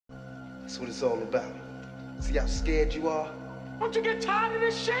That's what it's all about. See how scared you are? Don't you get tired of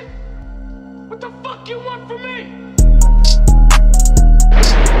this shit? What the fuck you want from me?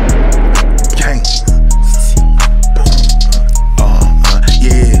 Gang.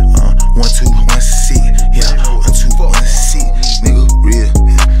 Yeah, 1, 2, 1, 6. Yeah, 1, 2, 1, 6. Nigga, real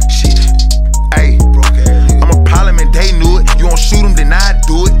shit. Ayy, I'm a parliament, they knew it. You won't shoot him, then I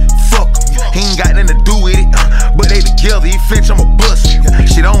do it. Fuck him, he ain't got nothing to do with it. But they together, he flinch, I'ma bust him.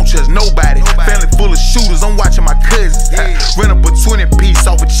 Shit, I don't trust nobody. Family full of shooters, I'm watching my cousins. Rent up a 20-piece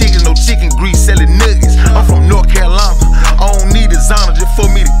off of chickens, no chicken grease, selling nuggets. I'm from North Carolina, I don't need designer just for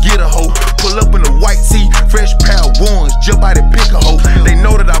me to get a hoe. Pull up in a white tee, fresh pair of ones, jump out and pick a hoe. They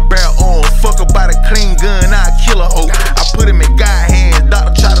know that I bear arms, fuck about a clean gun, I kill a hoe. I put him in God hands,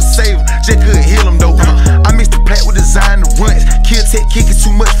 doctor try to save him, just couldn't heal him though. I mixed the plat with design the runs, kill tech kicking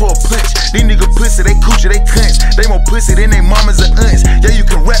too much for a punch. These nigga pussy, they coochie, they cunts. They more pussy than they mamas and aunts. Yeah, you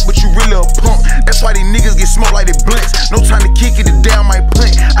can rap, but you really a punk. That's why these niggas get smoked like they blunts. No time to kick it, the day I might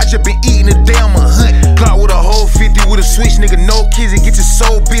punt. I just been eating the day I'm a hunt. Clock with a whole 50 with a switch, nigga, no kizzy. Get your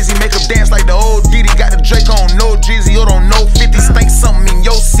soul busy, make them dance like the old Diddy. Got the Drake on, no Drizzy, or don't know 50. Spank something in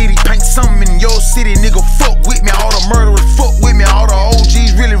your city, paint something in your city. Nigga, fuck with me, all